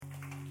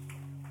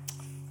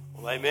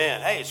Well, amen.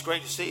 Hey, it's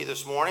great to see you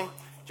this morning.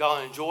 Did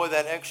y'all enjoy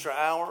that extra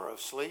hour of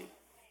sleep?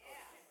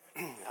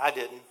 I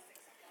didn't.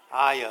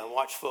 I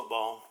watched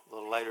football a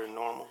little later than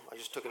normal. I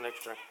just took an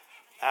extra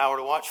hour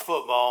to watch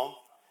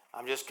football.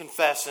 I'm just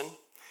confessing.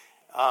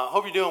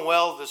 Hope you're doing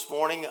well this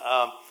morning.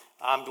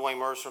 I'm Dwayne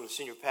Mercer. I'm the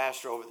senior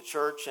pastor over at the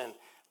church, and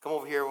come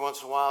over here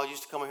once in a while. I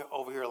used to come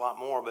over here a lot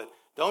more, but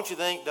don't you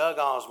think Doug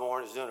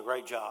Osborne is doing a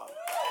great job?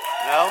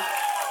 You know?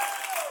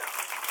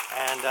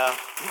 And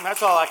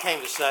that's all I came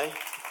to say.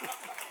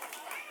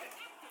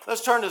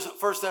 Let's turn to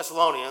 1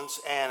 Thessalonians,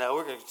 and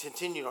we're going to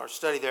continue our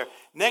study there.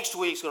 Next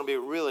week's going to be a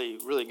really,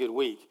 really good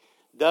week.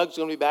 Doug's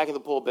going to be back in the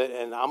pulpit,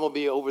 and I'm going to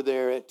be over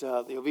there at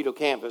the Oviedo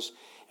campus,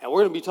 and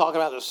we're going to be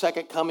talking about the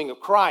second coming of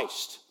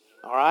Christ.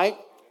 All right?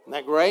 Isn't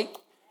that great?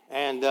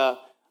 And,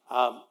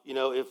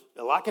 if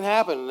a lot can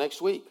happen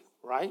next week,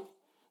 right?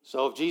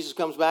 So if Jesus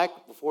comes back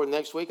before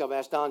next week, I've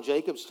asked Don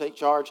Jacobs to take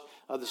charge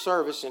of the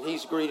service, and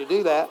he's agreed to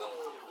do that.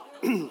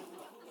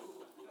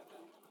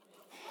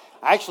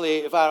 Actually,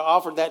 if I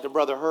offered that to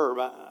Brother Herb,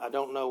 I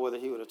don't know whether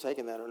he would have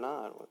taken that or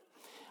not.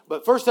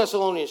 But 1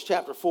 Thessalonians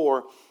chapter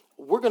 4,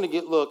 we're going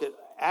to look at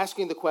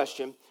asking the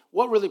question,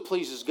 what really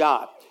pleases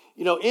God?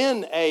 You know,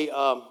 in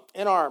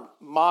our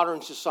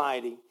modern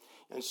society,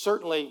 and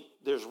certainly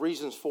there's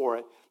reasons for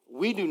it,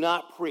 we do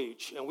not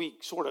preach, and we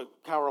sort of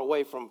cower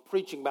away from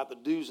preaching about the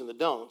do's and the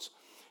don'ts,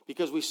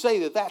 because we say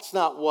that that's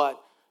not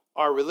what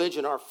our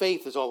religion, our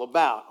faith is all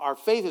about. Our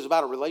faith is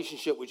about a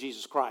relationship with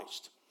Jesus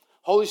Christ.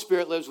 Holy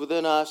Spirit lives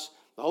within us.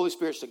 The Holy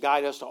Spirit's to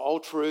guide us to all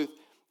truth.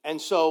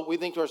 And so we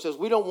think to ourselves,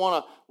 we don't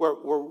want to,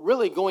 we're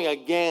really going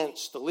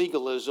against the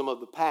legalism of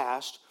the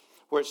past,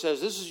 where it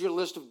says, this is your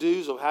list of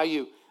do's of how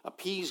you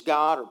appease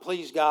God or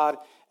please God.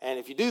 And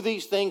if you do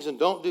these things and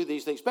don't do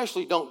these things,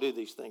 especially don't do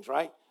these things,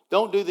 right?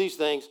 Don't do these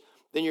things,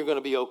 then you're going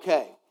to be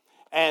okay.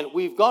 And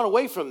we've gone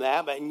away from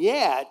that, but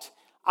yet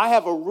I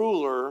have a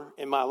ruler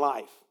in my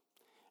life.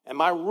 And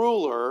my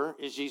ruler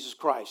is Jesus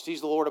Christ.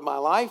 He's the Lord of my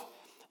life.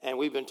 And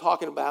we've been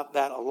talking about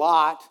that a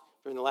lot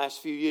during the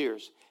last few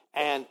years.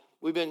 And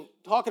we've been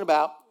talking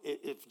about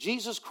if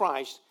Jesus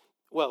Christ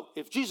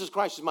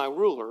is my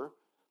ruler,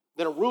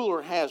 then a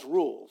ruler has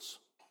rules,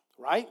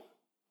 right?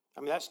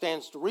 I mean, that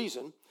stands to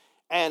reason.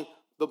 And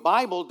the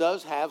Bible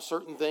does have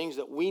certain things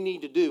that we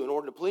need to do in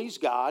order to please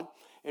God,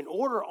 in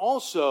order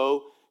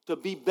also to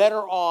be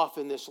better off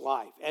in this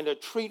life and to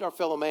treat our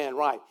fellow man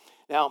right.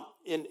 Now,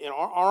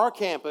 on our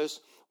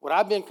campus, what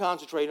I've been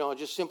concentrating on is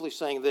just simply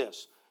saying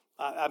this.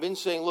 I've been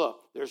saying,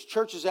 look, there's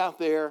churches out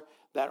there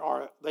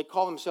they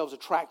call themselves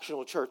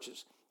attractional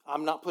churches.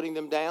 I'm not putting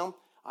them down.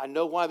 I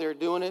know why they're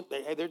doing it.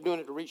 They're doing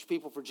it to reach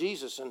people for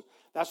Jesus, and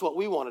that's what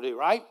we want to do,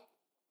 right?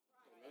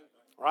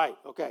 Right,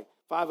 okay.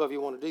 5 of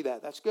you want to do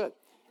that. That's good.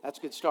 That's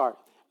a good start.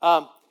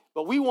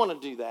 But we want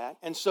to do that,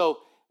 and so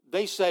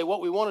they say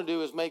what we want to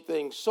do is make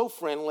things so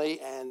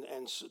friendly and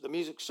the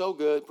music's so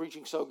good,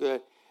 preaching so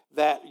good,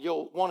 that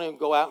you'll want to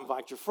go out and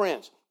invite your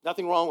friends.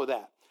 Nothing wrong with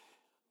that.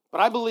 But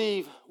I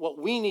believe what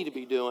we need to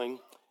be doing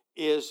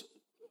is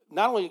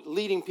not only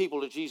leading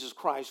people to Jesus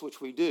Christ,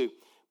 which we do,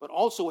 but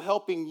also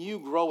helping you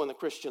grow in the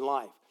Christian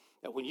life.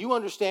 That when you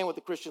understand what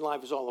the Christian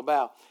life is all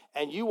about,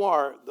 and you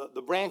are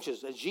the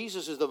branches, as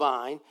Jesus is the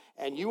vine,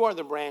 and you are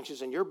the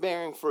branches, and you're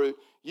bearing fruit,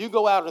 you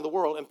go out into the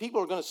world, and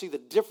people are going to see the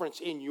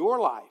difference in your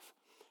life,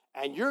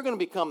 and you're going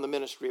to become the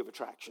ministry of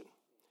attraction.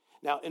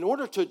 Now, in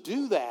order to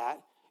do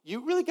that,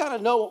 you really got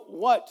to know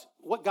what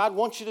God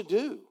wants you to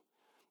do.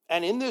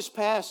 And in this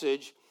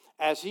passage,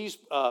 as he's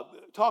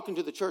talking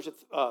to the church at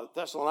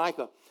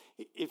Thessalonica,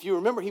 if you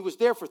remember, he was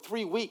there for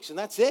 3 weeks, and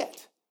that's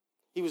it.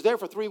 He was there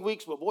for 3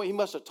 weeks, but boy, he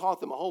must have taught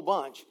them a whole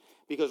bunch,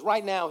 because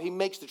right now he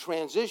makes the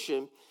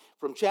transition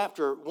from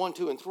chapter 1,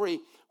 2, and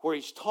 3, where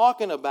he's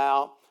talking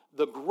about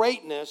the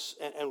greatness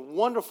and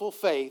wonderful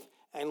faith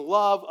and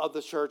love of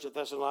the church at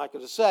Thessalonica,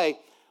 to say,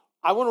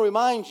 I want to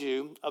remind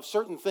you of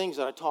certain things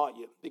that I taught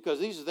you, because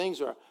these things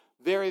are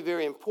very,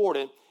 very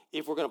important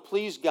if we're going to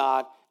please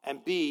God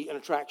and be an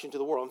attraction to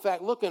the world. In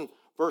fact, look in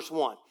verse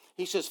 1.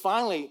 He says,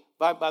 finally,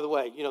 by the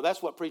way,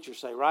 that's what preachers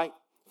say, right?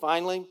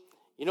 Finally.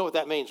 You know what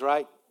that means,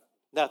 right?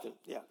 Nothing.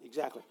 Yeah,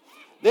 exactly.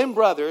 Then,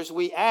 brothers,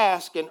 we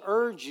ask and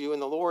urge you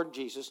in the Lord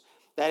Jesus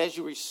that as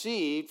you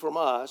received from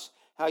us,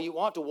 how you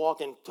ought to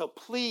walk and to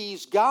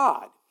please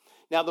God.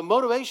 Now, the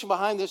motivation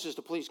behind this is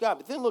to please God.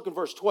 But then look in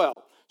verse 12.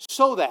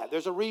 So that,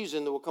 there's a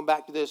reason that we'll come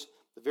back to this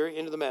at the very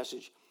end of the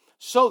message,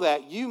 so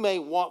that you may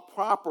walk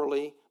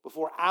properly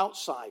before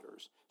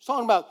outsiders. It's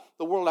talking about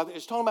the world out there.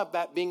 It's talking about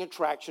that being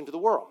attraction to the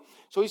world.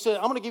 So he said,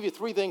 I'm going to give you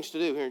 3 things to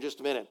do here in just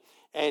a minute.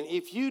 And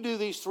if you do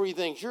these 3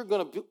 things, you're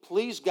going to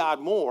please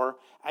God more,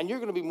 and you're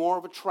going to be more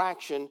of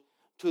attraction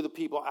to the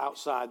people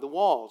outside the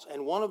walls.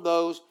 And one of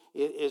those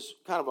is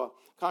kind of a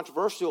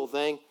controversial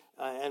thing,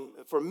 and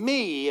for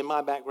me, in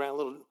my background,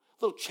 a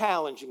little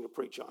challenging to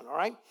preach on, all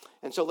right?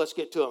 And so let's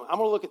get to them. I'm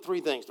going to look at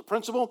 3 things. The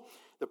principle,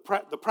 the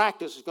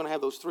practice is going to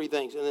have those 3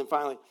 things, and then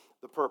finally,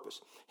 the purpose.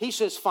 He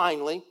says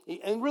finally,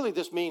 and really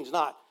this means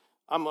not,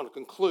 I'm going to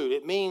conclude,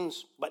 it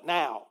means but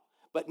now.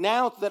 But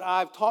now that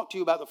I've talked to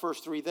you about the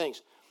first 3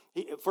 things,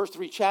 First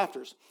 3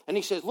 chapters. And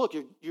he says, look,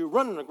 you're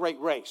running a great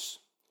race.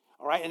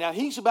 All right, and now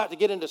he's about to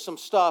get into some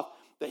stuff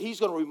that he's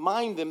going to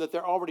remind them that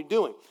they're already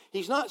doing.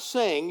 He's not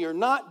saying you're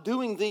not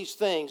doing these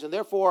things, and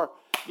therefore,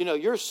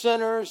 you're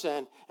sinners,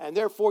 and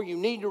therefore you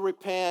need to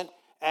repent.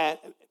 And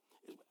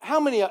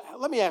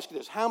let me ask you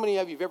this, how many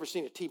of you have ever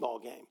seen a T-ball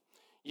game?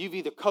 You've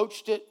either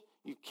coached it,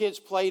 you kids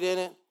played in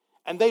it,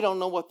 and they don't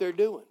know what they're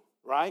doing,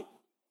 right?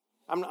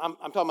 I'm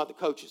talking about the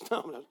coaches.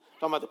 No, I'm not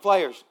talking about the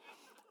players.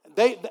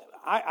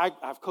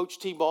 I've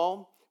coached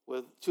T-ball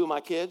with 2 of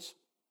my kids,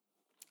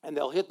 and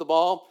they'll hit the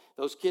ball.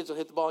 Those kids will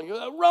hit the ball, and you're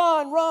like,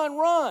 run, run,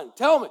 run.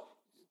 Tell me.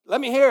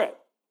 Let me hear it.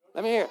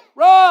 Let me hear it.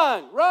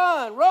 Run,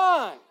 run,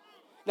 run.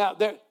 Now,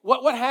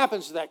 what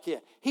happens to that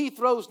kid? He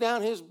throws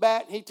down his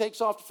bat, and he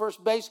takes off to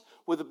first base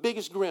with the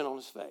biggest grin on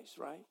his face,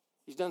 right?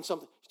 He's doing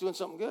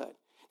something good.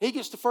 He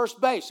gets to first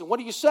base, and what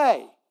do you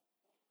say?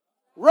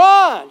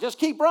 Run. Just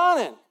keep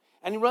running.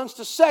 And he runs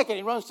to second.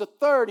 He runs to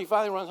third. He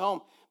finally runs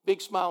home.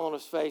 Big smile on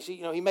his face.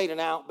 He made an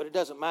out, but it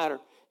doesn't matter.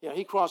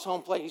 He crossed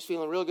home plate. He's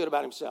feeling real good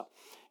about himself.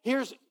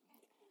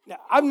 Now,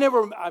 I've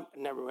never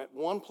met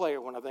one player,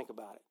 when I think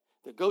about it,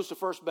 that goes to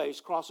first base,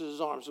 crosses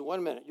his arms, and wait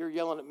a minute, you're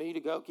yelling at me to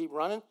go keep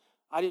running?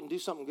 I didn't do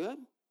something good?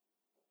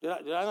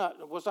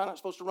 Was I not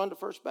supposed to run to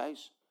first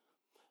base?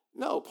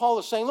 No, Paul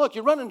is saying, look,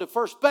 you're running to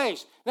first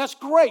base. That's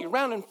great. You're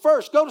rounding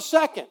first. Go to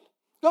second.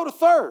 Go to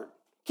third.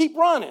 Keep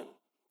running.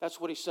 That's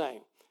what he's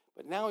saying.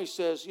 But now he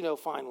says,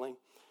 finally,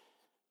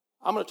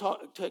 I'm going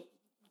to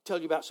tell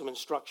you about some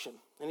instruction.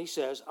 And he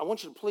says, I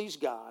want you to please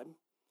God,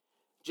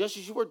 just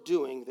as you are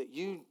doing, that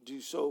you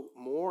do so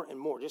more and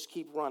more. Just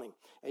keep running.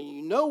 And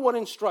you know what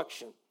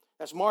instruction,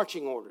 that's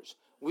marching orders,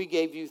 we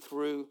gave you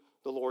through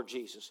the Lord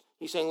Jesus.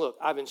 He's saying, look,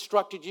 I've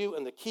instructed you,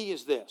 and the key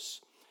is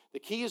this. The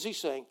key is, he's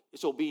saying,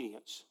 it's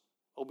obedience.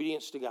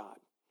 Obedience to God.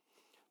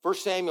 1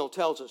 Samuel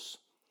tells us,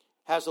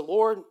 has the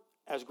Lord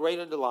as great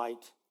a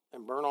delight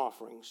in burnt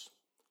offerings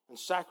and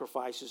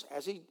sacrifices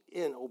as he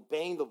in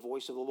obeying the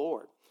voice of the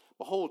Lord.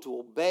 Behold, to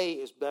obey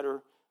is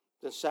better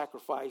than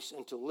sacrifice,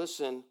 and to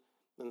listen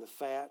than the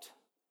fat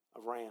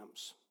of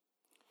rams.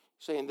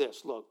 Saying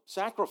this, look,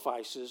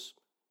 sacrifices,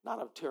 not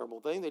a terrible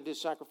thing. They did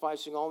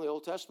sacrificing all in the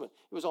Old Testament.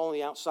 It was all on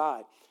the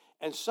outside.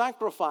 And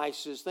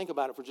sacrifices, think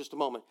about it for just a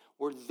moment,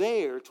 were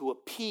there to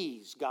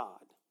appease God.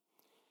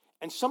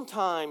 And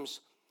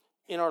sometimes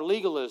in our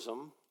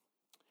legalism,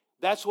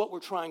 that's what we're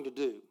trying to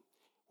do.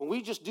 When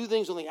we just do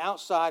things on the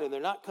outside and they're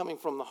not coming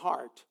from the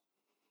heart,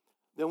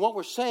 then what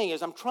we're saying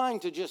is, I'm trying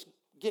to just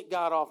get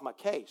God off my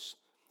case.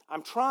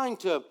 I'm trying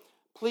to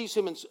please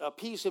him and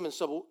appease him in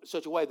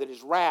such a way that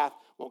his wrath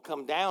won't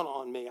come down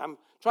on me. I'm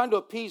trying to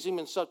appease him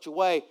in such a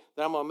way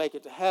that I'm going to make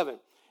it to heaven.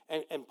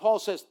 And Paul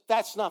says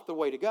that's not the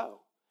way to go.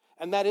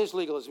 And that is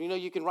legalism.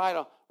 You can ride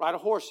a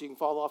horse, you can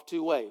fall off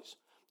 2 ways.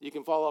 You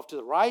can fall off to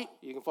the right,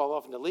 you can fall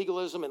off into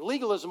legalism. And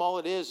legalism, all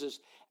it is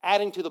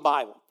adding to the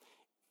Bible.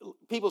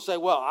 People say,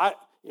 well,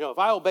 if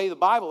I obey the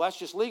Bible, that's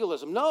just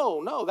legalism.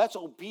 No, that's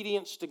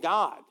obedience to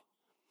God.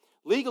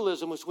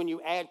 Legalism is when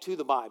you add to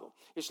the Bible.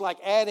 It's like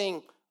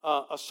adding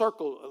a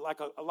circle, like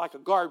a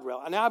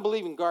guardrail. And I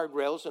believe in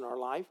guardrails in our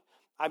life.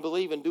 I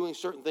believe in doing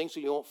certain things so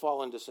you won't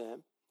fall into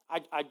sin.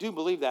 I do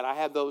believe that. I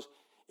have those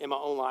in my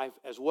own life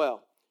as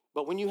well.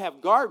 But when you have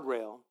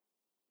guardrail,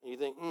 and you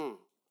think,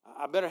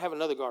 I better have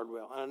another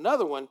guardrail, and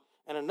another one,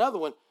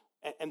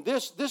 and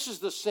this is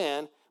the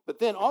sin, but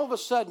then all of a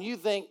sudden you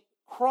think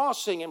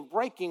crossing and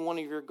breaking one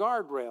of your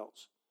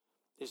guardrails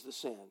is the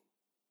sin.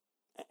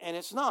 And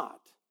it's not.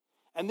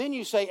 And then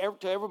you say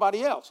to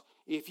everybody else,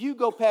 if you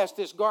go past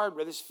this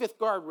guardrail, this 5th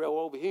guardrail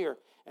over here,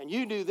 and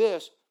you do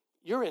this,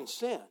 you're in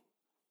sin.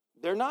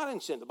 They're not in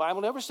sin. The Bible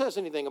never says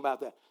anything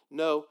about that.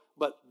 No,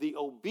 but the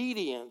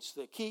obedience,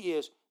 the key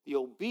is the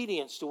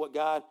obedience to what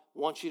God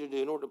wants you to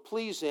do in order to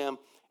please him,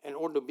 in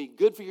order to be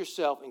good for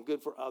yourself and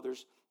good for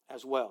others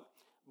as well.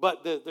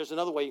 But there's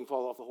another way you can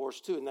fall off the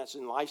horse too, and that's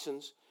in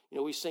license.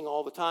 We sing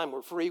all the time,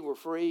 we're free, we're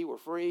free, we're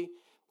free.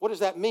 What does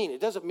that mean?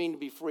 It doesn't mean to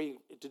be free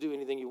to do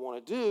anything you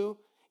want to do.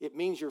 It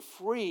means you're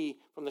free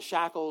from the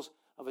shackles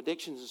of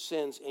addictions and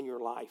sins in your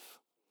life.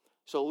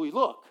 So we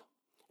look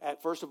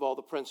at, first of all,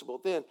 the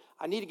principle. Then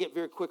I need to get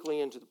very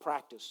quickly into the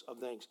practice of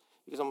things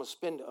because I'm going to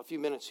spend a few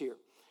minutes here.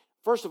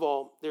 First of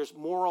all, there's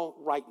moral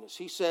rightness.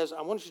 He says,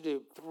 I want you to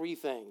do 3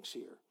 things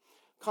here.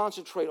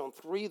 Concentrate on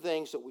 3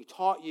 things that we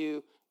taught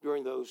you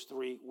during those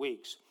 3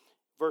 weeks.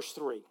 Verse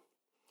 3,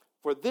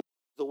 for this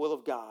is the will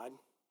of God,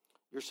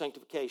 your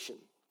sanctification.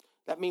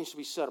 That means to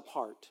be set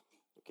apart.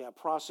 Okay, a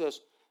process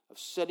of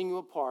setting you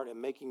apart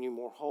and making you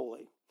more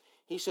holy.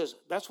 He says,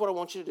 that's what I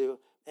want you to do.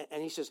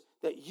 And he says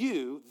that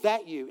you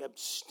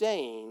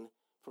abstain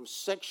from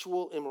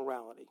sexual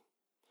immorality.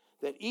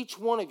 That each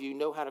one of you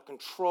know how to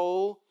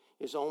control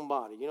his own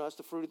body. That's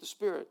the fruit of the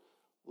Spirit.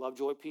 Love,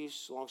 joy,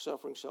 peace,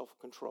 long-suffering,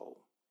 self-control.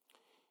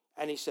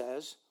 And he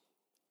says,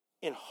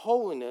 in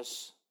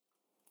holiness,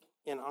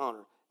 in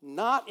honor.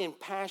 Not in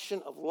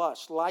passion of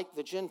lust like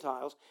the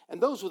Gentiles.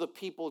 And those were the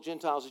people,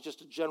 Gentiles is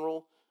just a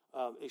general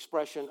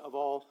expression of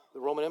all the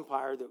Roman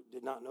Empire that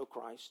did not know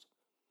Christ.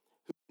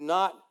 Who did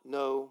not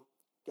know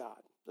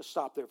God. Let's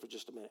stop there for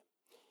just a minute.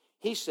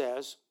 He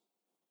says,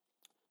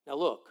 now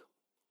look,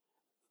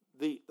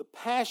 the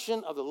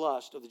passion of the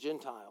lust of the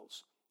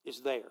Gentiles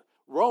is there.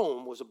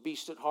 Rome was a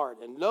beast at heart,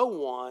 and no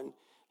one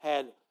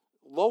had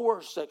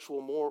lower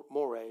sexual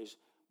mores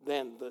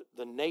than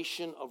the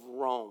nation of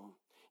Rome.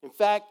 In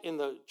fact, in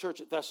the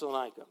church at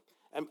Thessalonica,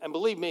 and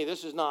believe me,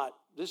 this is not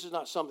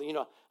something,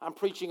 I'm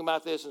preaching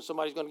about this and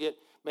somebody's going to get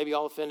maybe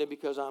all offended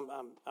because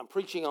I'm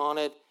preaching on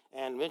it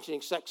and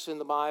mentioning sex in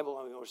the Bible,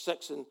 or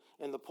sex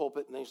in the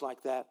pulpit and things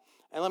like that.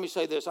 And let me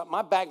say this,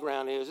 my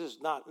background is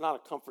not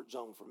a comfort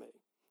zone for me,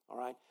 all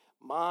right?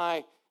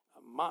 My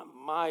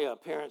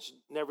parents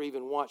never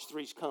even watched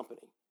Three's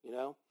Company,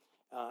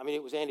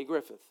 it was Andy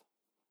Griffith,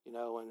 and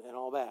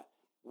all that.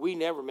 We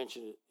never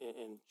mentioned it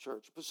in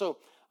church.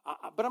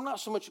 But I'm not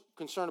so much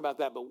concerned about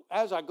that. But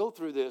as I go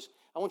through this,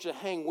 I want you to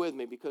hang with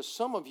me because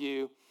some of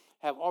you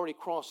have already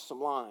crossed some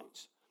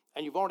lines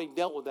and you've already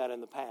dealt with that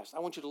in the past. I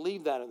want you to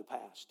leave that in the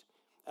past.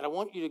 And I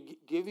want you to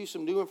give you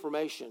some new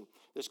information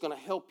that's going to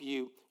help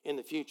you in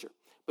the future.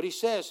 But he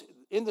says,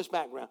 in this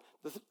background,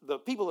 the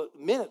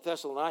men at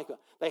Thessalonica,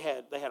 they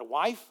had a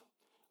wife,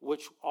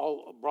 which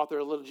all brought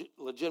their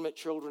legitimate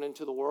children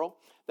into the world.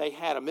 They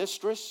had a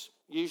mistress,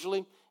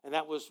 usually, and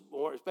that was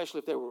more, especially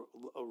if they were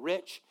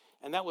rich,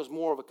 and that was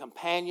more of a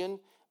companion,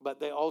 but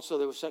there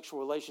were sexual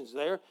relations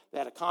there. They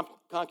had a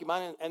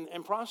concubine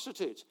and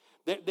prostitutes.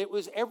 That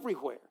was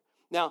everywhere.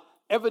 Now,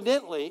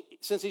 evidently,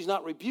 since he's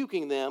not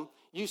rebuking them,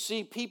 you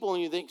see people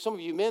and you think, some of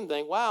you men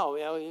think, wow,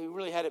 he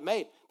really had it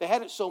made. They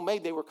had it so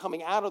made they were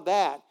coming out of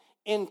that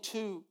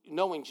into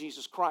knowing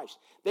Jesus Christ.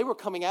 They were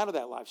coming out of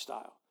that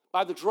lifestyle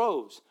by the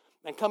droves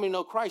and coming to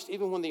know Christ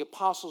even when the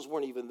apostles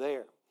weren't even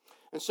there.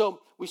 And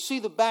so we see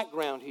the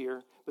background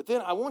here, but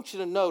then I want you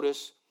to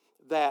notice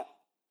that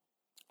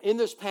in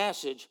this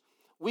passage,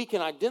 we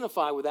can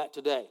identify with that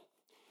today.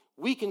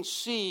 We can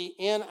see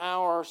in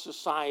our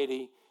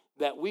society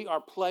that we are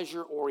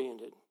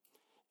pleasure-oriented.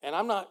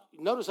 And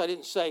notice I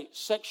didn't say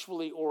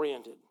sexually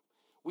oriented.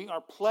 We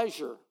are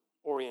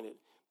pleasure-oriented.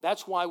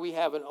 That's why we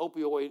have an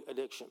opioid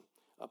addiction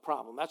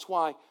problem. That's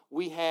why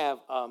we have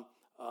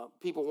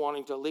people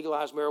wanting to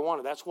legalize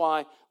marijuana. That's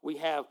why we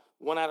have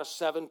 1 out of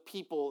 7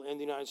 people in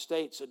the United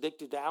States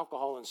addicted to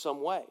alcohol in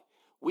some way.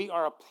 We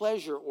are a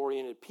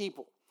pleasure-oriented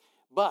people.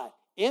 But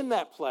in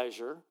that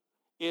pleasure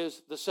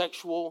is the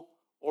sexual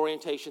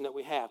orientation that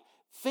we have.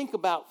 Think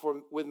about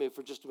with me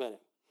for just a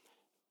minute.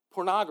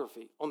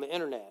 Pornography on the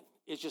internet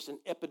is just an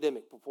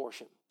epidemic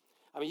proportion.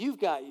 I mean, you've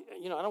got,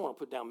 I don't want to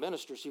put down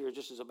ministers here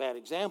just as a bad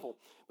example,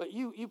 but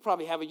you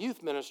probably have a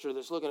youth minister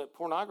that's looking at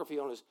pornography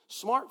on his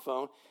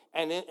smartphone,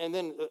 and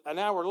then an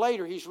hour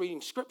later he's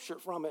reading scripture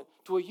from it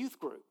to a youth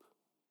group.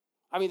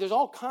 I mean, there's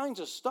all kinds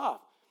of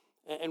stuff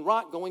and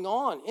rot going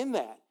on in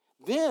that.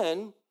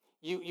 Then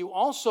you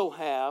also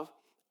have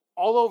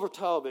all over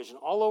television,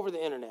 all over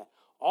the internet,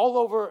 all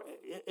over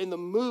in the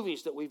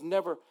movies that we've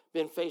never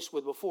been faced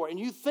with before. And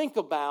you think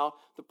about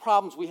the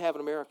problems we have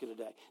in America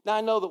today. Now,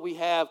 I know that we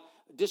have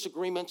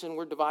disagreements and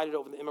we're divided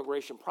over the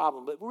immigration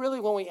problem, but really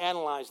when we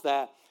analyze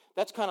that,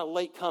 that's kind of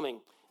late coming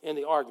in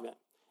the argument.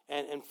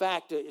 And in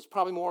fact, it's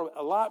probably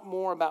a lot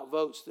more about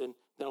votes than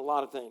a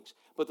lot of things.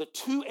 But the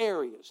two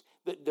areas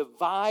that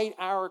divide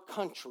our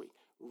country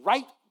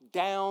right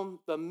down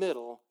the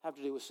middle have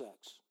to do with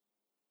sex.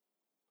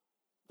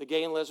 The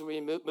gay and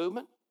lesbian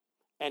movement,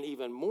 and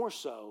even more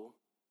so,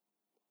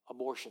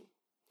 abortion.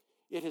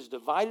 It has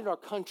divided our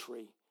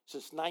country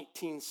since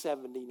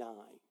 1979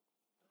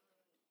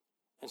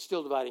 and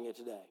still dividing it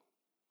today.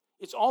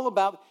 It's all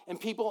about, and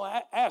people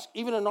ask,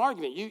 even an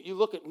argument, you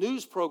look at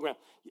news programs,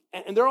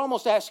 and they're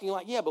almost asking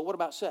like, yeah, but what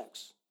about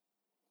sex?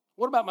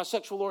 What about my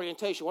sexual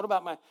orientation? What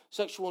about my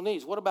sexual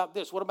needs? What about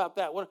this? What about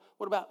that? What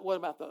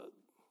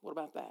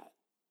about that?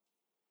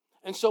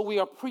 And so we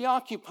are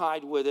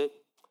preoccupied with it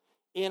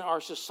in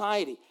our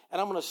society. And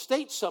I'm going to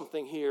state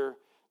something here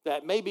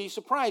that may be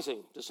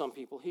surprising to some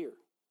people here.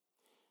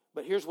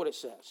 But here's what it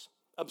says.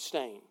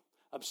 Abstain.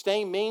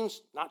 Abstain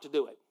means not to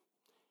do it.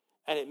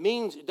 And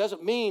it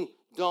doesn't mean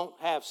don't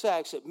have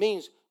sex. It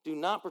means do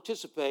not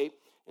participate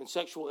in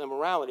sexual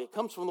immorality. It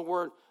comes from the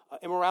word,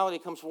 immorality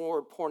comes from the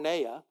word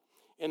porneia.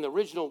 In the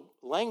original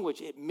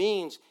language, it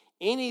means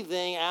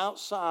anything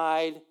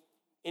outside,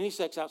 any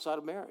sex outside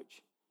of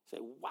marriage. You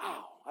say,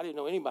 wow, I didn't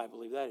know anybody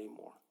believed that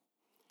anymore.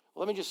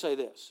 Well, let me just say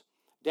this.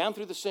 Down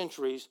through the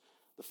centuries,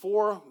 the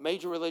 4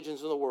 major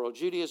religions in the world,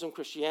 Judaism,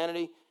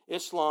 Christianity,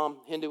 Islam,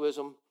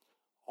 Hinduism,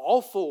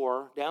 all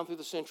 4, down through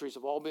the centuries,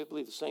 have all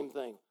believed the same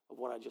thing of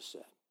what I just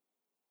said.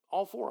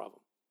 All 4 of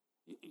them.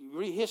 You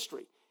read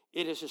history.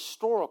 It is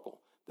historical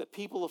that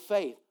people of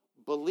faith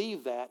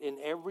believe that in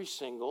every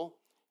single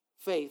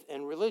faith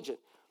and religion.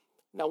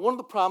 Now, one of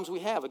the problems we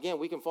have, again,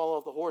 we can fall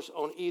off the horse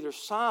on either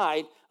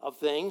side of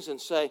things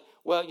and say,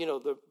 well,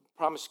 the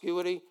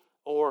promiscuity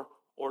or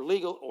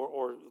legal,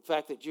 or the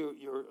fact that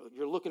you're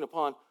looking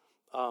upon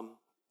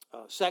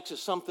sex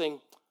as something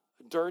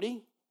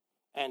dirty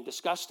and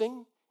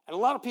disgusting. And a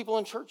lot of people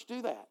in church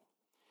do that.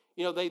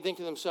 They think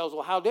to themselves,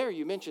 well, how dare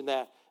you mention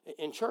that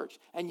in church?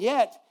 And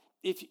yet,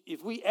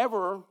 if we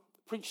ever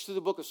preach through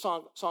the book of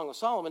Song of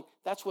Solomon,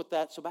 that's what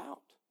that's about.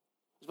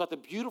 It's about the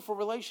beautiful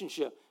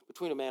relationship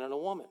between a man and a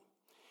woman.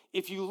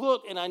 If you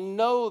look, and I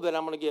know that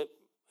I'm going to get,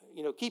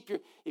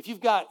 if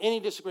you've got any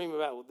disagreement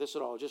about this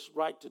at all, just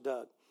write to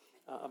Doug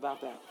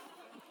about that.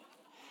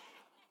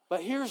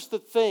 But here's the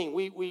thing.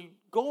 We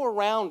go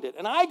around it,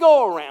 and I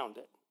go around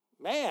it.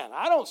 Man,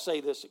 I don't say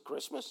this at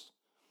Christmas.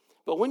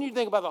 But when you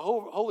think about the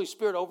Holy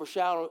Spirit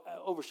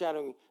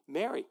overshadowing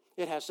Mary,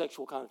 it has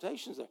sexual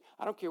connotations there.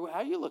 I don't care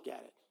how you look at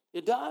it.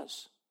 It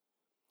does.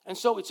 And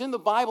so it's in the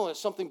Bible, and it's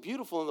something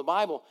beautiful in the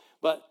Bible,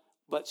 but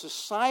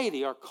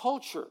society, our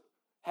culture,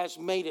 has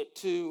made it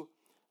to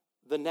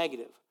the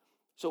negative.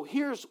 So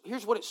here's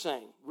what it's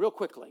saying, real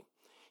quickly.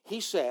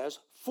 He says,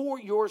 for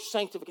your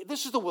sanctification,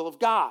 this is the will of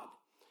God.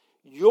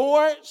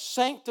 Your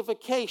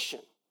sanctification.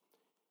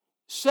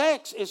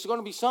 Sex is going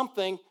to be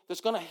something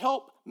that's going to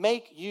help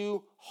make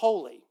you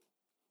holy.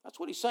 That's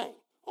what he's saying.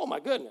 Oh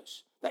my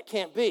goodness, that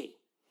can't be.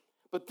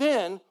 But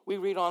then we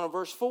read on in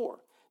verse 4,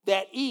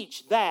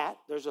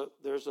 there's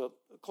a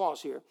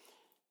clause here,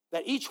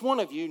 that each one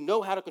of you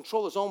know how to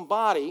control his own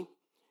body,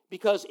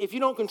 because if you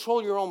don't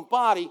control your own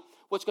body,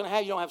 what's going to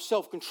happen? You don't have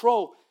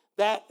self-control.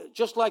 That,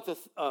 just like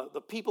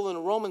the people in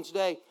the Romans'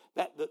 day,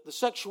 that the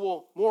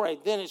sexual mores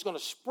then is going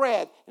to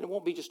spread, and it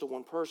won't be just to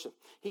one person.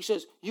 He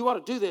says, you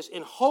ought to do this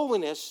in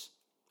holiness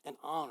and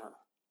honor.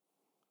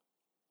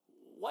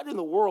 What in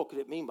the world could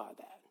it mean by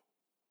that?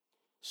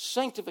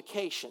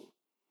 Sanctification,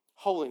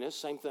 holiness,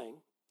 same thing,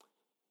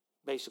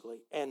 basically,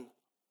 and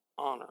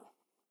honor.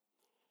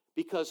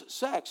 Because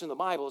sex in the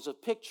Bible is a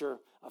picture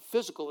of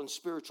physical and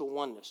spiritual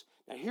oneness.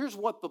 Now, here's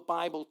what the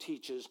Bible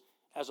teaches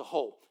as a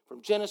whole.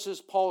 From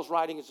Genesis, Paul's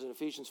writing is in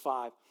Ephesians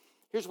 5.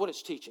 Here's what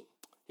it's teaching.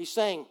 He's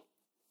saying,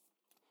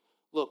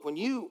 look, when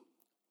you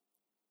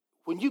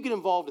get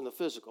involved in the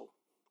physical,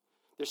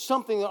 there's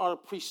something that ought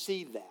to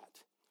precede that,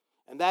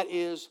 and that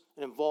is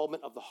an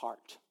involvement of the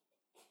heart.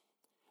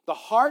 The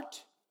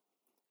heart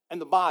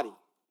and the body,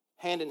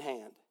 hand in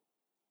hand,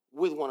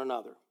 with one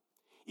another.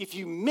 If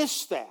you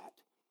miss that,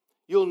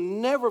 you'll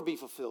never be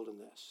fulfilled in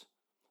this.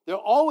 There's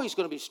always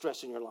going to be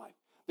stress in your life.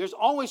 There's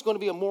always going to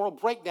be a moral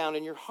breakdown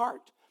in your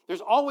heart. There's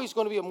always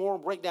going to be a moral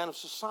breakdown of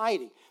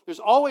society. There's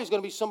always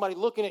going to be somebody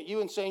looking at you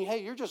and saying,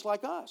 hey, you're just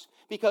like us.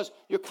 Because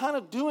you're kind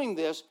of doing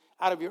this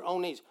out of your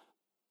own needs.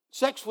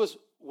 Sex was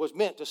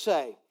meant to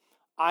say,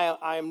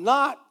 I am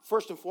not,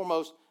 first and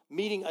foremost,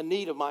 meeting a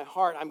need of my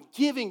heart. I'm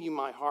giving you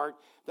my heart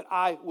that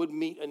I would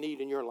meet a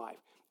need in your life.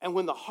 And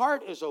when the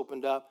heart is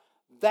opened up,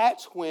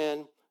 that's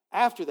when,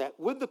 after that,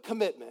 with the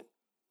commitment,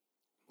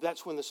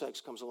 that's when the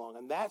sex comes along.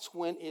 And that's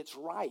when it's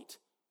right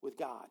with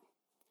God.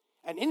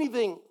 And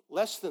anything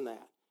less than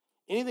that,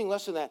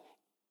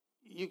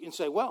 you can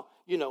say, well,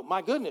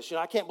 my goodness,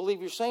 I can't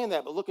believe you're saying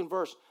that. But look in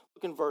verse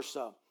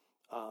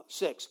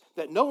 6,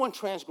 that no one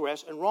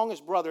transgress and wrong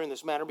his brother in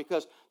this matter,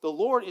 because the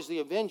Lord is the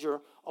avenger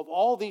of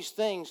all these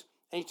things.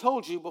 And he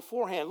told you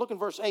beforehand. Look in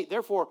verse 8.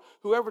 Therefore,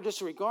 whoever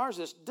disregards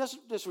this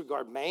doesn't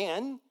disregard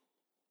man,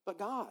 but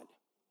God,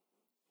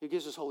 who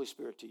gives his Holy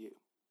Spirit to you.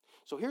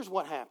 So here's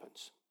what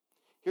happens.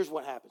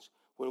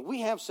 When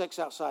we have sex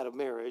outside of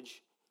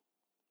marriage,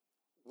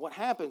 what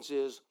happens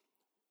is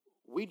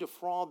we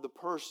defraud the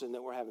person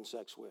that we're having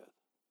sex with.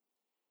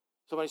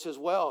 Somebody says,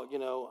 well,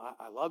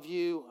 I love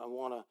you. I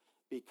want to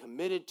be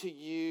committed to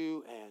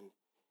you.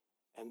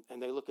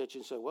 And they look at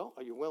you and say, well,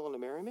 are you willing to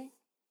marry me?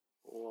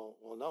 Well,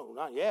 no,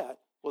 not yet.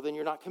 Well, then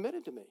you're not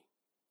committed to me.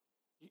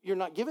 You're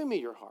not giving me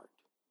your heart.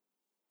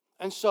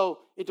 And so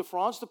it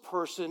defrauds the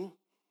person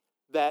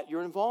that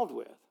you're involved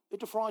with. It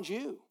defrauds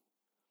you.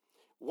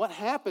 What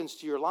happens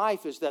to your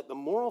life is that the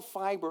moral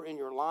fiber in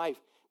your life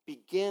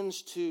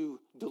begins to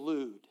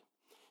delude.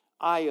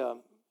 I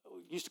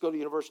used to go to the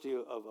university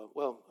of,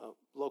 a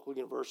local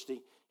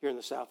university here in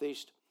the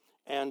Southeast.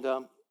 And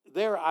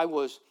there I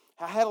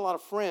had a lot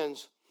of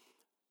friends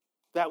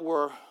that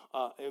were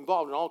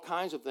involved in all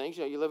kinds of things.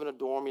 You live in a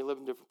dorm, you live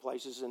in different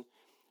places.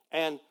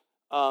 And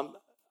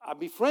I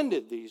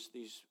befriended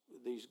these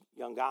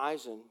young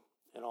guys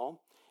and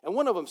all. And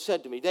one of them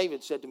said to me,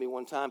 David said to me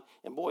one time,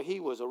 and boy,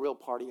 he was a real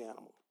party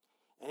animal.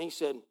 And he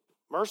said,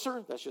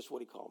 Mercer, that's just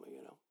what he called me,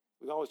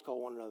 We always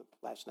call one another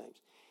last names.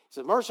 He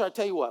said, Mercer, I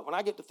tell you what, when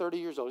I get to 30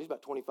 years old, he's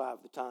about 25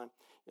 at the time,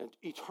 an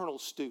eternal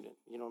student,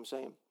 you know what I'm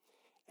saying?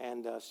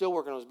 And still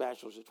working on his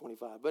bachelor's at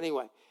 25. But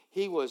anyway,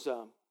 he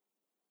said,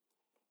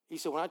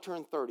 when I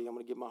turn 30, I'm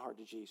going to give my heart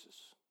to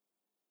Jesus.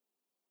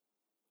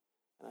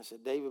 And I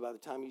said, David, by the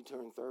time you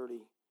turn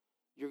 30,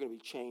 you're going to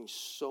be changed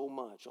so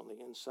much on the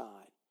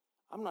inside.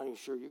 I'm not even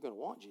sure you're going to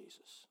want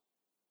Jesus.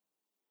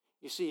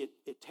 You see,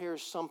 it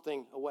tears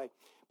something away.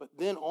 But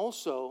then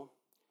also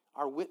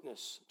our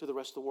witness to the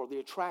rest of the world, the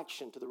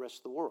attraction to the rest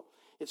of the world.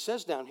 It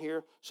says down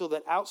here, so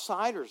that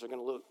outsiders are going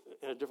to look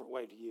in a different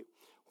way to you.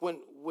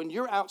 When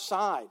you're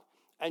outside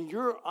and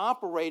you're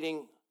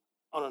operating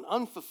on an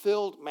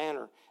unfulfilled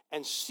manner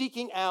and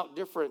seeking out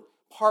different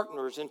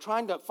partners and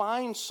trying to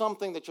find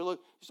something that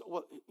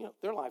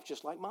their life's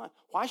just like mine.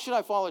 Why should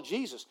I follow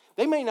Jesus?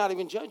 They may not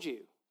even judge you.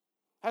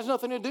 Has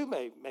nothing to do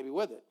maybe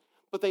with it.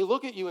 But they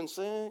look at you and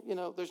say,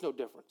 there's no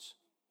difference.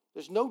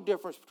 There's no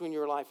difference between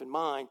your life and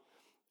mine,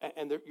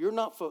 and you're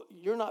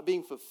not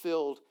being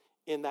fulfilled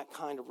in that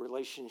kind of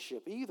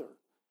relationship either.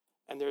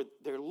 And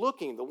they're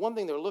looking, the one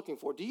thing they're looking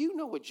for, do you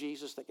know a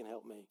Jesus that can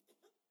help me?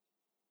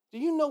 Do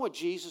you know a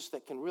Jesus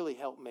that can really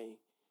help me?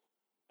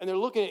 And they're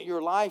looking at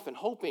your life and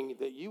hoping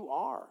that you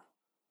are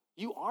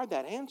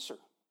that answer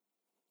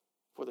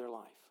for their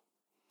life.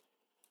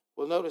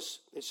 Well,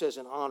 notice it says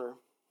in honor,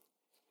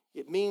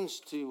 it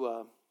means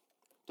to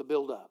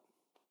build up.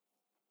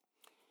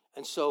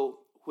 And so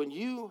when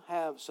you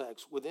have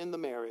sex within the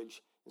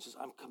marriage, it says,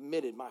 I'm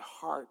committed, my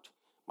heart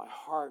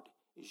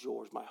is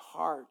yours, my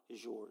heart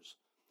is yours.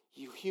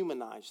 You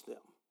humanize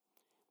them.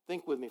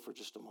 Think with me for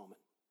just a moment.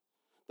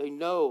 They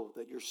know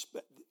that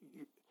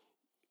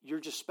you're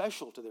just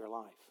special to their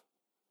life.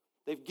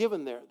 They've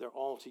given their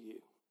all to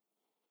you.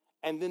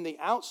 And then the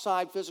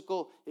outside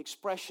physical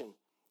expression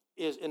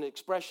is an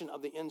expression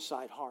of the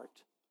inside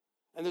heart.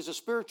 And there's a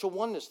spiritual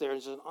oneness there.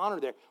 There's an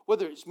honor there.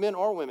 Whether it's men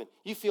or women,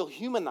 you feel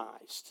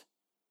humanized.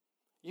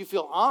 You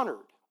feel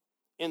honored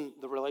in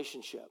the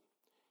relationship.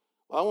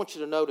 Well, I want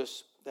you to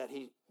notice that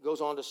he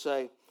goes on to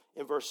say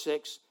in verse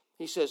 6,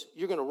 he says,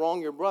 you're going to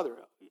wrong your brother.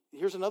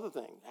 Here's another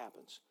thing that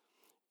happens.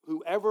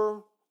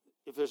 Whoever,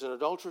 if there's an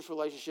adulterous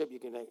relationship, you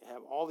can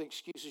have all the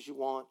excuses you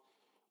want,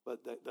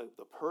 but the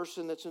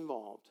person that's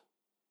involved,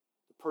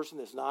 the person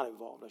that's not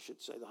involved, I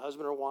should say, the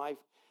husband or wife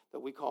that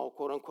we call,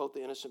 quote unquote,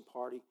 the innocent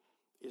party,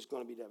 is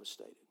going to be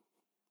devastated.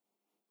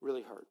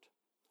 Really hurt.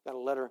 Got a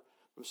letter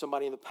from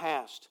somebody in the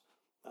past,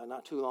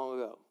 not too long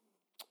ago,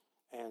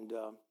 and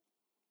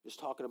just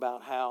talking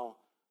about how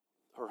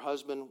her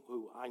husband,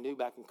 who I knew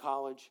back in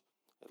college,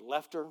 had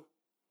left her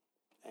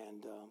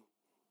and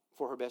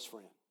for her best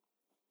friend.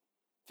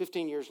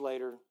 15 years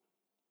later,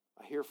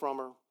 I hear from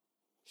her.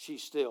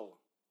 She's still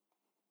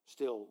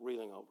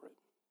reeling over it.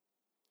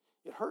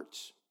 It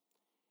hurts.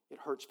 It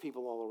hurts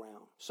people all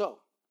around. So,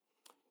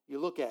 you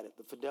look at it,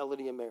 the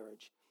fidelity in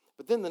marriage.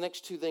 But then the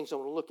next two things I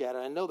want to look at,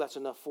 and I know that's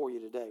enough for you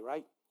today,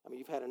 right? I mean,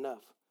 you've had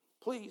enough.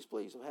 Please,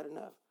 I've had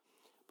enough.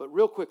 But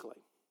real quickly,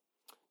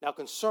 now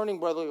concerning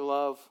brotherly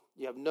love,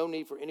 you have no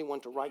need for anyone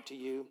to write to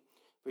you,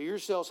 for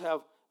yourselves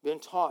have been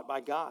taught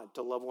by God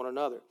to love one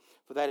another.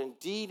 For that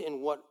indeed in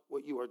what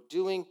you are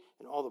doing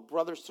and all the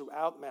brothers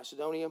throughout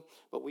Macedonia,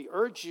 but we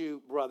urge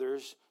you,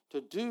 brothers,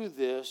 to do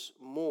this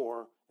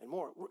more and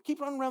more. Keep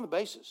running around the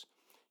bases.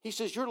 He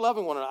says, you're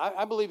loving one another.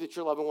 I believe that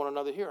you're loving one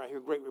another here. I hear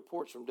great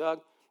reports from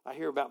Doug. I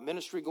hear about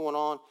ministry going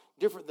on,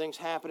 different things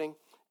happening.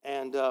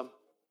 And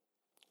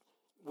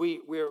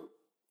we're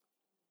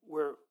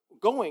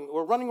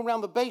running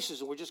around the bases,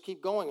 and we just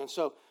keep going. And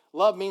so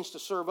love means to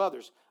serve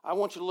others. I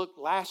want you to look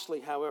lastly,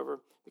 however,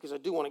 because I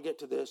do want to get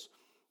to this,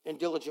 in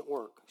diligent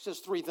work. He says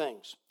three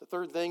things. The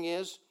third thing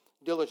is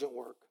diligent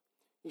work.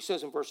 He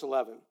says in verse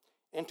 11,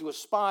 and to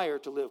aspire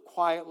to live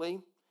quietly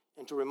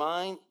and to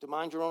mind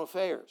your own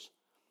affairs.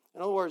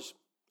 In other words,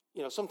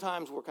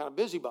 sometimes we're kind of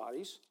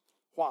busybodies.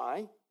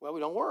 Why? Well,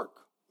 we don't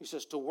work. He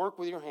says to work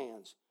with your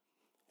hands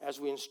as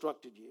we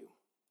instructed you.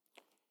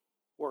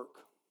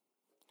 Work.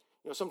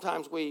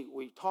 Sometimes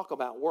we talk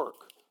about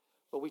work,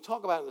 but we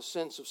talk about it in the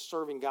sense of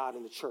serving God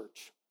in the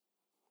church.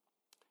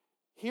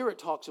 Here it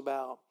talks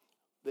about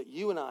that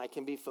you and I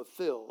can be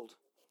fulfilled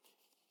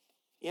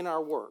in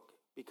our work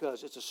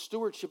because it's a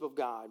stewardship of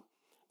God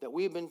that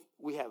we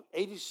have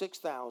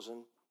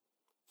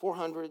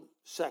 86,400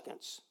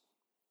 seconds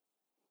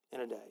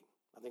in a day.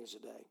 I think it's a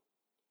day.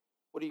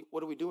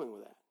 What are we doing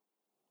with that?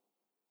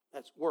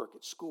 That's work.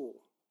 It's school.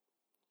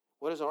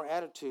 What is our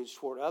attitudes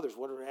toward others?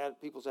 What are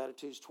people's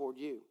attitudes toward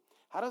you?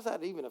 How does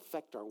that even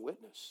affect our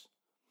witness?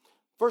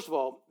 First of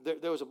all,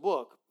 there was a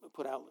book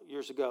put out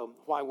years ago,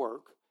 Why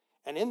Work?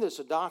 And in this,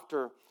 a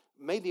doctor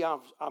made the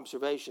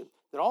observation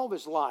that all of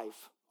his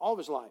life,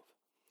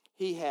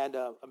 he had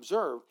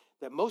observed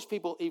that most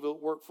people either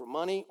work for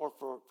money or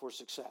for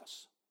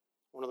success.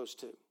 One of those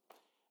two.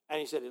 And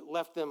he said it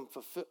left them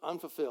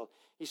unfulfilled.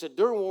 He said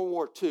during World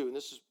War II, and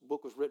this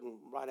book was written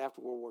right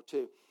after World War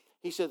II,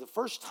 he said the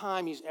first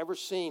time he's ever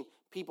seen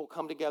people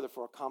come together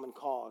for a common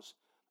cause,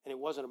 and it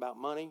wasn't about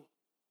money,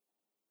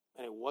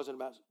 and it wasn't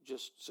about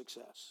just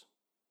success.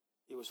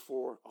 It was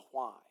for a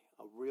why,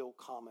 a real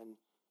common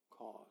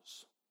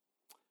cause.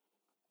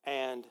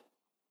 And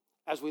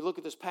as we look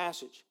at this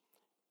passage,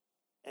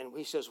 and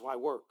he says, why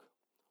work?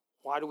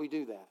 Why do we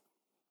do that?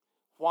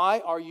 Why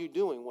are you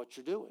doing what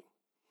you're doing?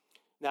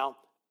 Now,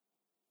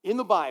 in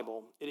the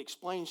Bible, it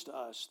explains to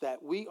us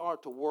that we are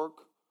to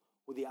work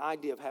with the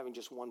idea of having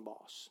just one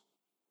boss.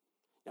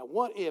 Now,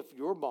 what if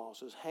your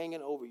boss is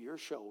hanging over your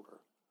shoulder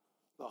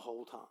the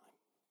whole time?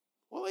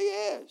 Well, he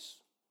is.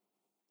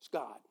 It's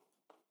God.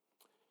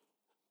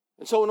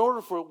 And so in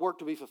order for work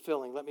to be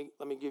fulfilling, let me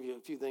give you a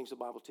few things the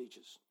Bible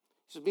teaches.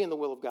 It says, be in the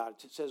will of God.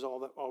 It says all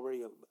that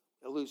already,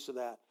 alludes to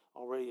that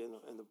already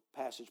in the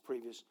passage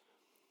previous.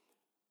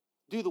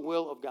 Do the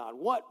will of God.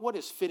 What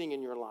is fitting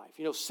in your life?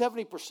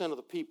 70% of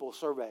the people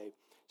surveyed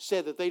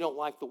said that they don't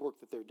like the work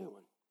that they're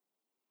doing.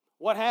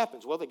 What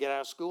happens? Well, they get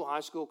out of school,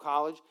 high school,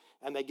 college,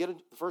 and they get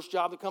the first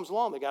job that comes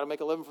along. They got to make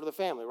a living for the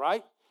family,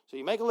 right? So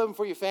you make a living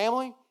for your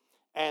family,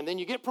 And then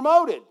you get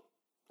promoted.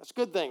 That's a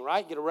good thing,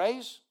 right? Get a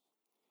raise.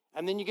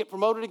 And then you get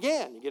promoted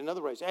again. You get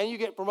another raise. And you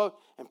get promoted.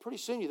 And pretty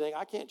soon you think,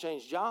 I can't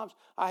change jobs.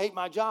 I hate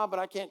my job, but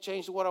I can't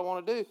change what I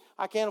want to do.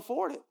 I can't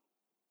afford it.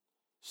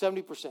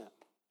 70%.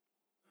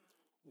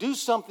 Do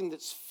something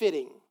that's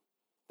fitting,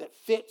 that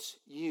fits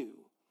you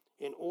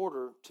in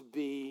order to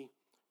be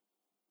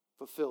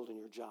fulfilled in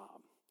your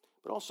job.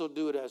 But also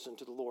do it as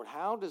unto the Lord.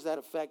 How does that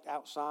affect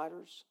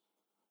outsiders?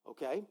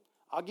 Okay.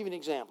 I'll give you an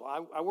example.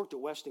 I worked at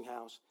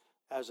Westinghouse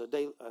as a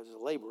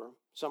laborer,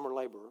 summer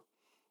laborer,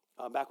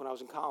 back when I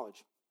was in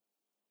college.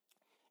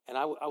 And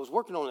I was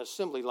working on an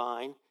assembly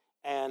line,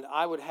 and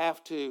I would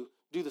have to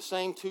do the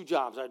same two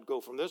jobs. I'd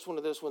go from this one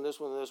to this one, this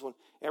one to this one.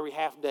 Every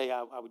half day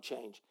I would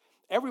change.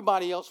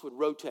 Everybody else would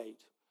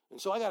rotate. And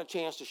so I got a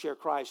chance to share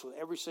Christ with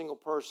every single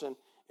person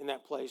in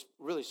that place,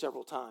 really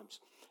several times.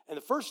 And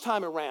the first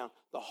time around,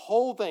 the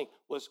whole thing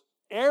was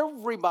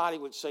everybody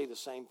would say the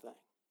same thing.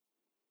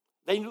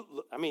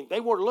 They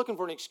were looking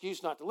for an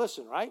excuse not to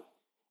listen, right?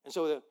 And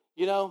so,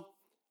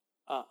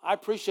 I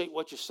appreciate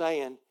what you're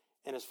saying.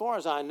 And as far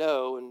as I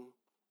know and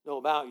know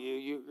about you,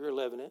 you're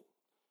living it.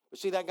 But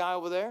see that guy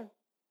over there?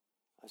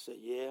 I said,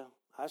 yeah,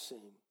 I see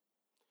him.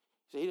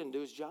 He said, he didn't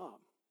do his job.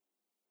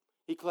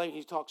 He claimed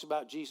he talks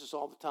about Jesus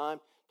all the time,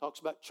 talks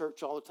about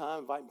church all the time,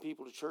 inviting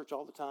people to church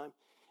all the time.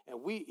 And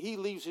he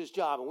leaves his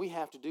job, and we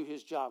have to do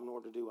his job in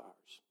order to do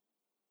ours.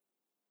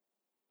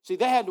 See,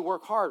 they had to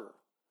work harder.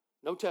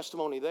 No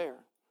testimony there.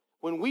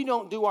 When we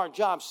don't do our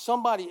job,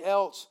 somebody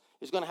else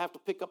is going to have to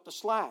pick up the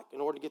slack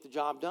in order to get the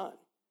job done.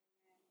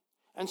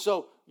 And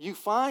so you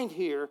find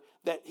here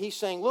that he's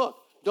saying, look,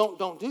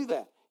 don't do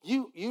that.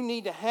 You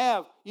need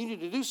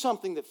to do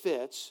something that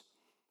fits.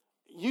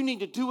 You need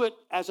to do it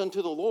as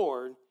unto the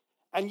Lord.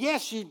 And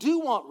yes, you do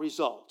want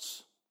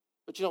results,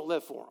 but you don't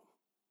live for them.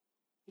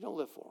 You don't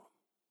live for them.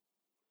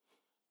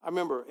 I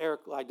remember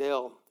Eric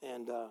Liddell,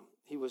 and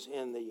he was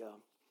in the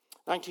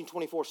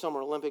 1924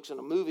 Summer Olympics, and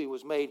a movie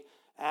was made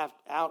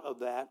out of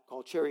that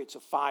called Chariots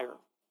of Fire.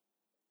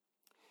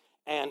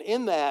 And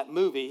in that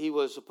movie, he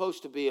was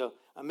supposed to be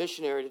a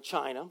missionary to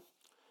China,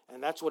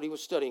 and that's what he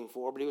was studying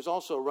for. But he was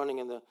also running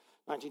in the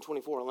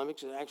 1924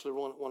 Olympics and actually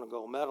won a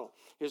gold medal.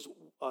 His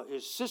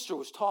sister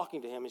was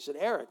talking to him. He said,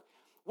 Eric,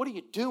 what are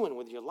you doing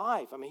with your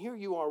life? I mean, here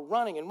you are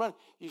running and running.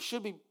 You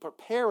should be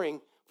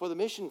preparing for the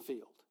mission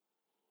field.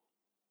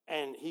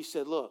 And he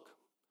said, look,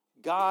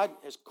 God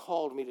has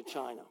called me to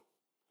China,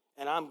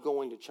 and I'm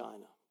going to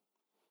China.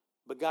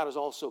 But God has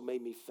also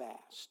made me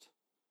fast.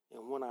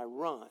 And when I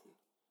run,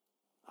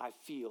 I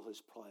feel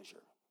his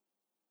pleasure.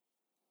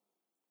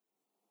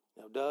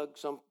 Now, Doug,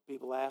 some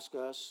people ask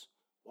us,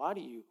 why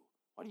do you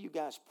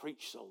guys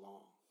preach so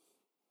long?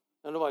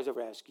 Now, nobody's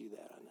ever asked you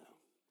that, I know.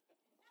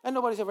 And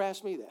nobody's ever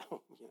asked me that.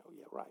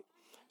 Yeah, right.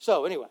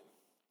 So, anyway,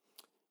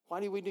 why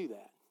do we do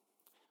that?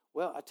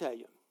 Well, I tell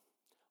you,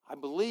 I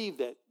believe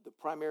that the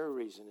primary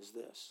reason is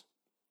this.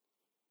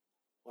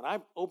 When I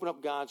open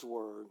up God's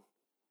Word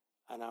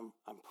and I'm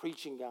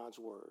preaching God's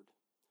Word,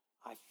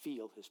 I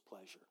feel his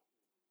pleasure.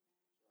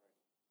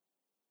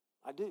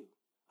 I do.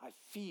 I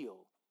feel,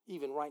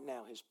 even right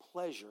now, his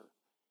pleasure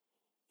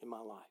in my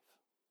life.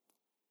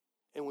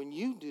 And when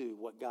you do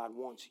what God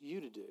wants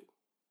you to do,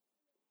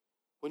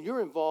 when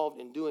you're involved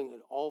in doing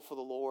it all for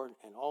the Lord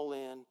and all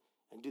in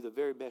and do the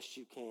very best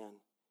you can,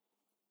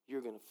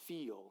 you're going to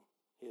feel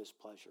his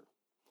pleasure.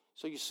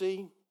 So you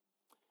see,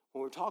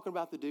 when we're talking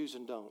about the do's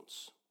and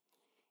don'ts,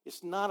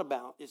 it's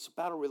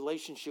about a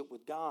relationship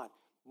with God,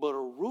 but a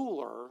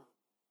ruler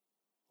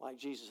like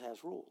Jesus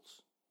has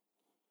rules.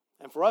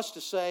 And for us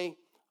to say,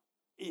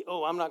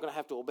 I'm not going to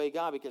have to obey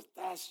God because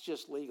that's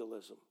just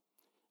legalism.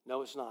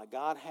 No, it's not.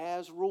 God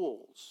has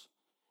rules.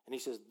 And he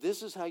says,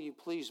 this is how you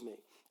please me.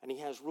 And he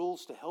has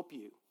rules to help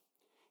you.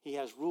 He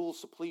has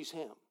rules to please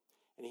him.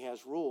 And he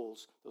has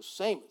rules, those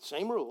same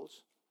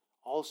rules,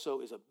 also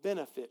is a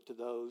benefit to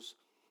those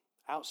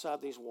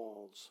outside these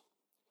walls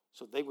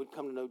so they would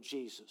come to know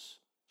Jesus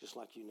just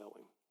like you know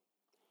him.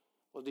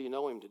 Well, do you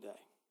know him today?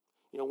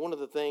 One of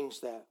the things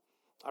that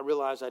I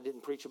realized I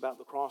didn't preach about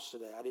the cross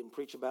today. I didn't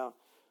preach about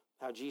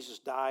how Jesus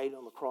died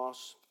on the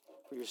cross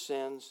for your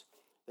sins,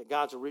 that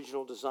God's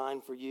original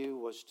design for you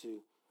was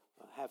to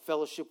have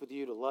fellowship with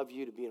you, to love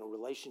you, to be in a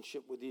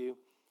relationship with you.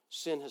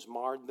 Sin has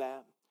marred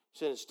that.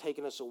 Sin has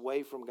taken us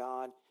away from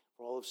God.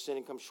 For all of sin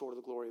and come short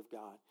of the glory of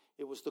God.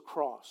 It was the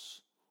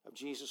cross of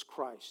Jesus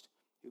Christ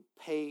who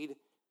paid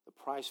the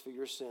price for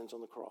your sins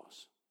on the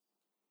cross.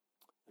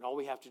 And all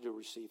we have to do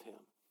is receive him.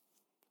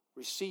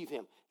 Receive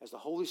him as the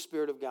Holy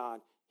Spirit of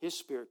God, his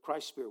Spirit,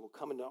 Christ's Spirit, will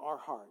come into our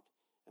heart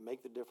and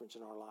make the difference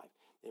in our life.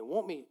 And it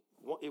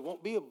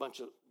won't be a bunch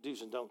of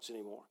do's and don'ts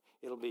anymore.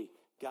 It'll be,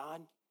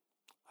 God,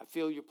 I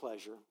feel your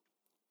pleasure.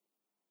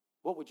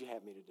 What would you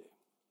have me to do?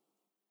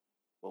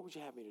 What would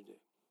you have me to do?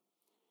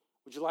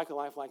 Would you like a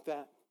life like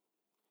that?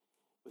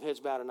 With heads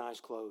bowed and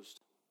eyes closed.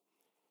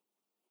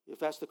 If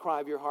that's the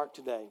cry of your heart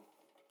today,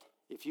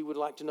 if you would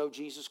like to know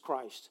Jesus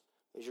Christ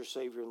as your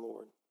Savior and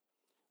Lord,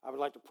 I would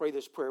like to pray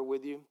this prayer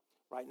with you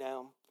right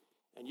now.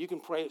 And you can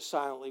pray it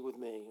silently with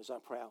me as I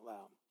pray out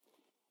loud.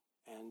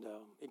 And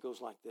it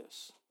goes like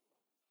this.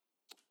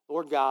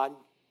 Lord God,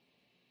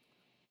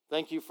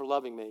 thank you for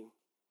loving me.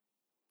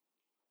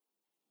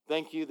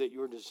 Thank you that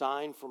your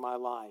design for my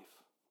life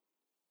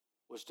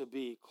was to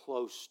be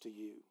close to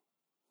you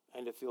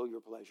and to feel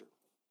your pleasure.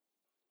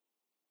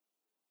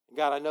 And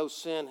God, I know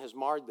sin has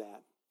marred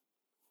that,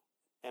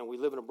 and we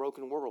live in a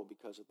broken world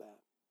because of that.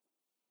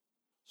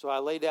 So I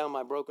lay down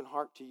my broken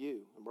heart to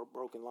you and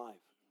broken life.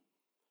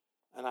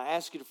 And I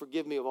ask you to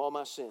forgive me of all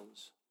my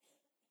sins.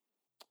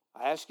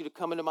 I ask you to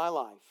come into my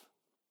life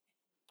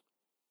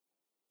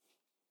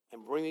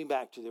and bring me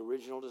back to the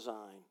original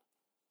design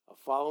of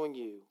following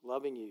you,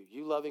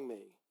 you loving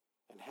me,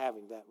 and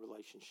having that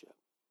relationship.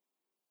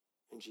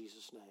 In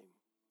Jesus' name,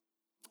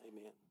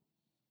 amen.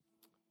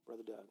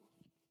 Brother Doug.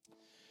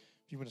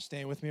 If you want to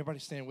stand with me, everybody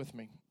stand with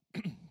me.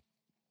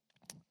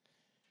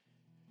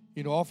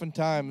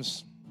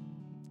 Oftentimes,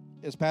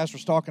 as Pastor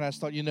was talking, I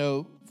thought,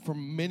 for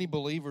many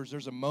believers,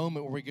 there's a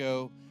moment where we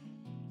go,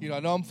 I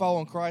know I'm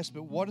following Christ,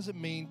 but what does it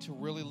mean to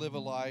really live a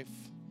life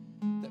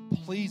that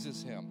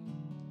pleases Him?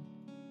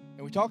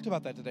 And we talked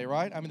about that today,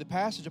 right? I mean, the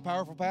passage, a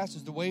powerful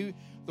passage, the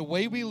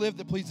way we live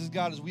that pleases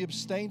God is we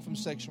abstain from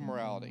sexual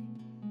morality.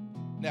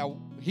 Now,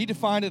 He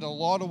defined it in a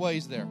lot of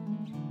ways there.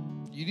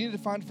 You need to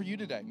define it for you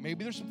today.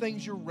 Maybe there's some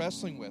things you're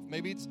wrestling with.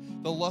 Maybe it's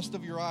the lust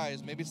of your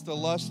eyes. Maybe it's the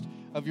lust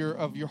of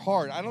your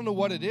heart. I don't know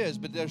what it is,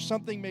 but there's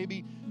something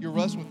maybe you're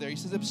wrestling with there. He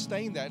says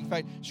abstain that. In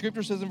fact,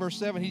 Scripture says in verse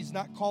 7, He's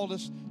not called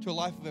us to a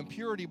life of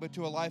impurity, but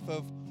to a life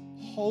of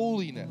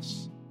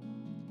holiness.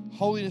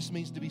 Holiness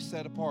means to be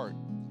set apart.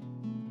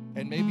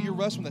 And maybe you're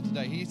wrestling with that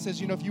today. He says,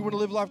 if you want to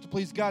live life to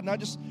please God, not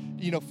just,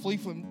 flee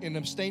from and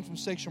abstain from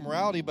sexual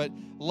morality, but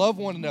love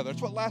one another.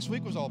 That's what last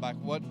week was all about,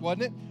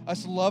 wasn't it?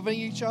 Us loving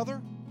each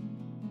other.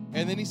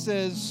 And then he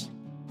says,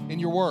 in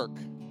your work.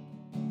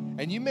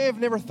 And you may have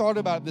never thought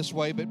about it this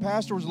way, but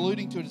Pastor was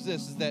alluding to it as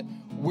this, is that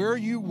where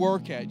you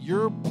work at,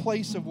 your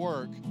place of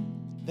work,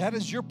 that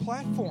is your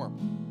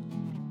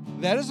platform.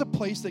 That is a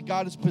place that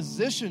God has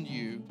positioned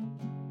you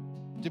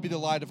to be the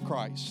light of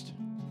Christ.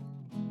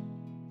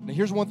 Now,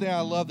 here's one thing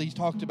I love that he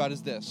talked about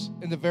is this.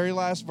 In the very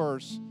last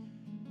verse,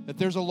 that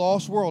there's a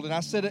lost world. And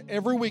I said it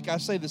every week, I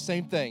say the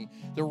same thing.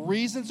 The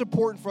reason it's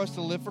important for us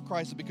to live for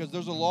Christ is because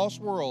there's a lost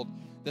world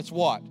that's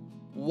what?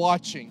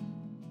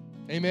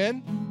 Watching.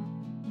 Amen?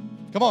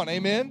 Come on,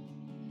 amen?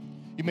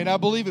 You may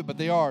not believe it, but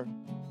they are.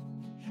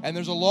 And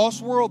there's a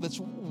lost world that's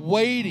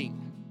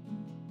waiting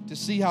to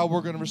see how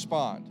we're going to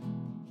respond.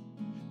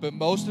 But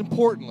most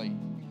importantly,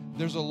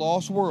 there's a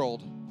lost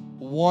world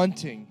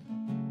wanting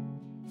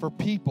for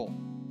people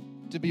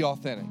to be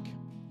authentic.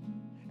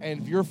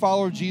 And if you're a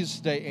follower of Jesus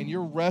today and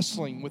you're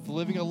wrestling with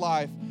living a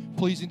life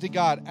pleasing to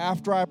God,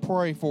 after I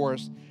pray for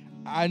us,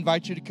 I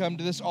invite you to come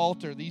to this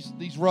altar,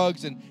 these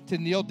rugs, and to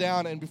kneel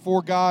down and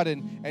before God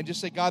and just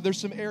say, God, there's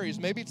some areas.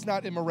 Maybe it's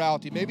not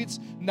immorality. Maybe it's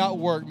not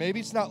work. Maybe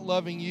it's not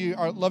loving you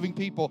or loving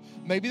people.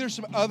 Maybe there's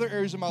some other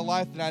areas of my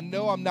life that I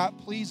know I'm not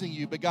pleasing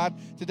you. But God,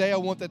 today I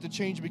want that to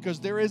change because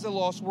there is a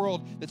lost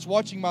world that's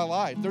watching my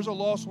life. There's a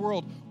lost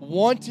world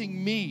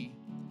wanting me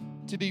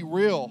to be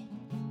real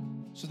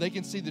so they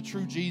can see the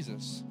true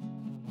Jesus.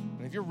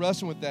 And if you're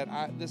wrestling with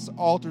that, this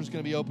altar is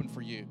going to be open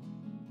for you.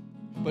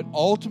 But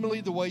ultimately,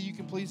 the way you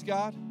can please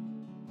God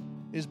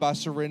is by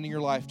surrendering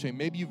your life to Him.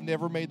 Maybe you've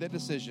never made that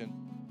decision,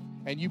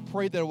 and you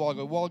prayed that a while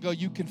ago. A while ago,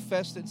 you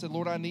confessed it and said,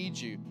 Lord, I need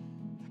you.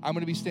 I'm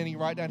going to be standing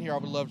right down here. I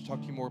would love to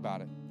talk to you more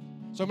about it.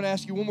 So I'm going to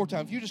ask you one more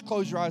time. If you just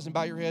close your eyes and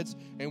bow your heads,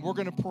 and we're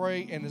going to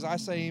pray, and as I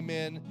say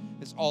amen,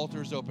 this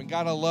altar is open.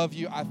 God, I love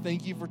you. I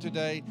thank you for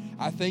today.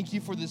 I thank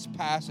you for this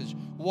passage.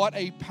 What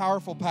a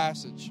powerful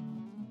passage.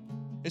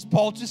 As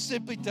Paul just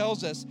simply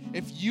tells us,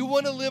 if you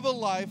want to live a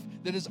life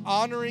that is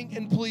honoring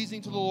and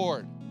pleasing to the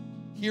Lord,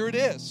 here it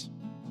is.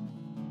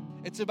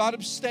 It's about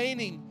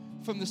abstaining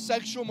from the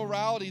sexual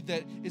morality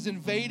that is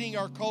invading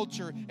our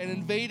culture and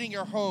invading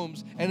our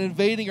homes and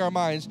invading our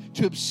minds,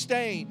 to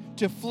abstain,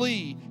 to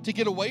flee, to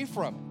get away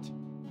from it.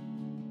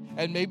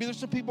 And maybe there's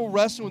some people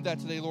wrestling with that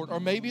today, Lord, or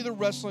maybe they're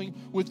wrestling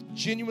with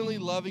genuinely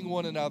loving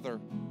one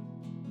another.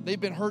 They've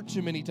been hurt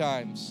too many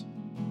times,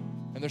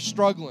 and they're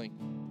struggling.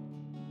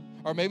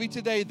 Or maybe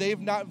today they've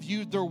not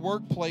viewed their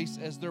workplace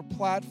as their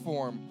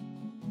platform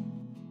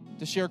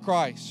to share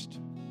Christ.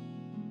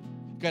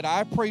 God,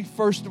 I pray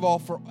first of all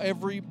for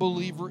every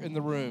believer in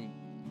the room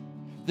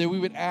that we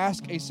would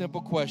ask a simple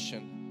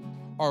question.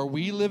 Are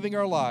we living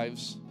our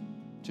lives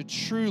to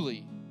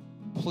truly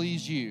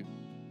please you?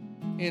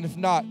 And if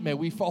not, may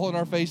we fall on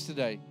our face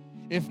today.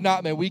 If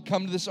not, may we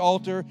come to this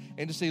altar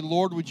and to say,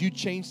 Lord, would you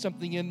change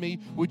something in me?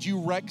 Would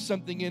you wreck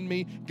something in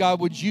me? God,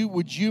 would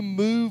you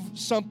move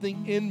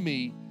something in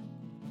me?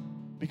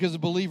 Because as a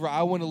believer,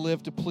 I want to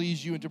live to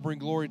please you and to bring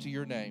glory to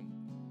your name.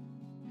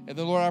 And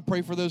then, Lord, I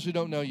pray for those who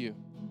don't know you,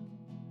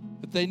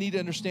 that they need to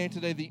understand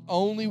today the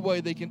only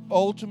way they can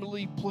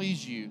ultimately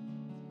please you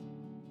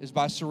is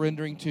by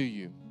surrendering to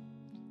you.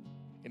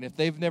 And if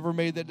they've never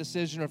made that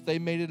decision, or if they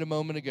made it a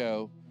moment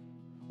ago,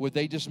 would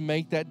they just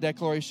make that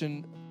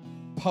declaration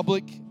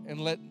public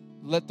and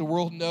let the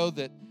world know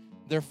that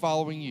they're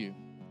following you?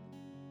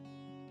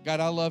 God,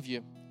 I love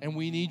you. And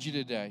we need you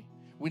today.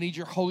 We need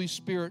your Holy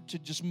Spirit to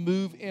just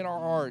move in our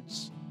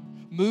hearts,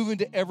 move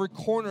into every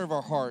corner of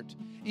our heart,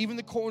 even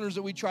the corners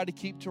that we try to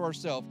keep to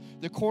ourselves,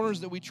 the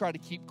corners that we try to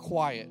keep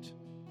quiet.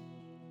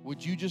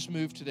 Would you just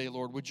move today,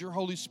 Lord? Would your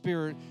Holy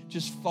Spirit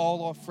just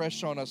fall off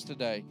fresh on us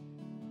today?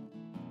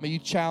 May you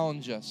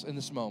challenge us in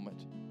this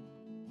moment.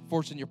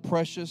 For it's in your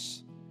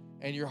precious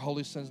and your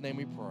Holy Son's name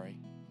we pray.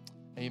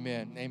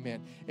 Amen.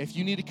 Amen. If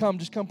you need to come,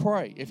 just come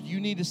pray. If you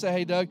need to say,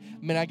 hey, Doug,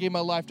 man, I gave my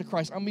life to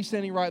Christ, I'm going to be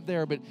standing right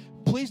there. But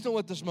please don't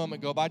let this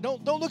moment go by.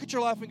 Don't look at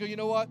your life and go, you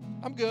know what?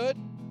 I'm good.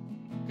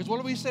 Because what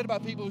do we say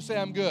about people who say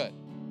I'm good?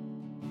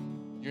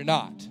 You're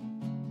not.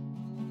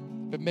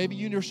 But maybe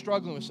you're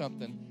struggling with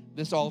something.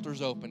 This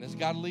altar's open. As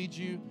God leads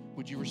you,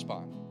 would you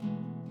respond?